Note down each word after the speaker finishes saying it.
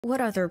What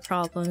other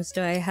problems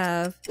do I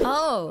have?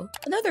 Oh,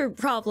 another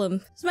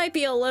problem. This might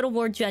be a little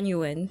more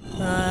genuine.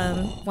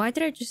 Why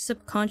did I just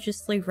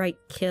subconsciously write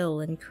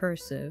kill in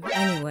cursive?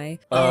 Anyway.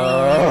 Should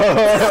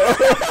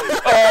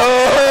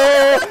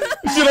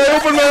I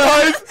open my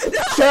eyes?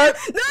 Chat?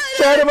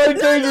 Chat, am I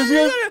dangerous?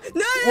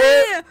 No.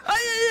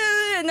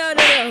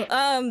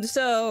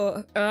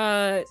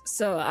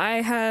 So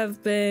I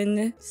have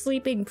been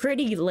sleeping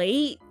pretty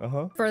late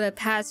for the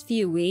past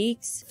few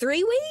weeks.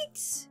 3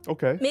 weeks?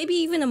 Okay. Maybe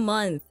even a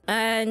month.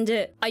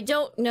 And I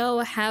don't know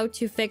how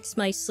to fix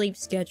my sleep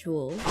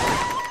schedule.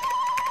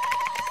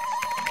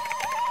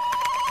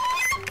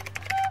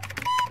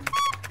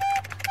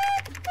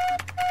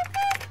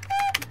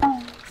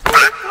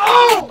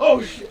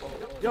 Oh shit!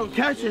 Yo,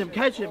 catch him!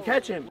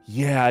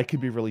 Yeah, it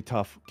could be really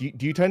tough. Do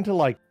you tend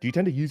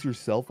to use your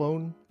cell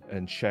phone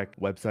and check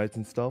websites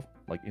and stuff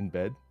like in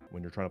bed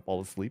when you're trying to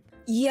fall asleep?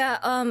 Yeah,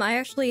 I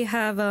actually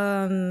have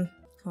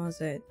what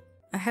was it?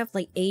 I have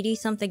like 80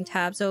 something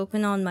tabs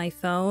open on my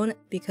phone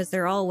because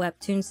they're all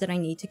webtoons that I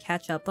need to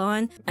catch up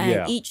on.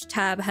 And each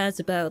tab has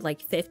about like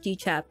 50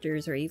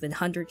 chapters or even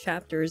 100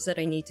 chapters that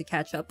I need to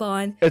catch up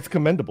on. It's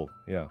commendable,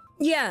 yeah.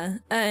 Yeah,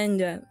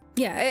 and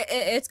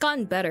it's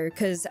gotten better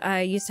because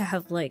I used to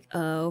have like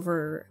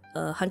over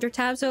 100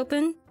 tabs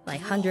open,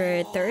 like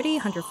 130,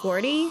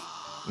 140.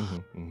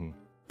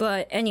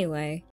 But anyway,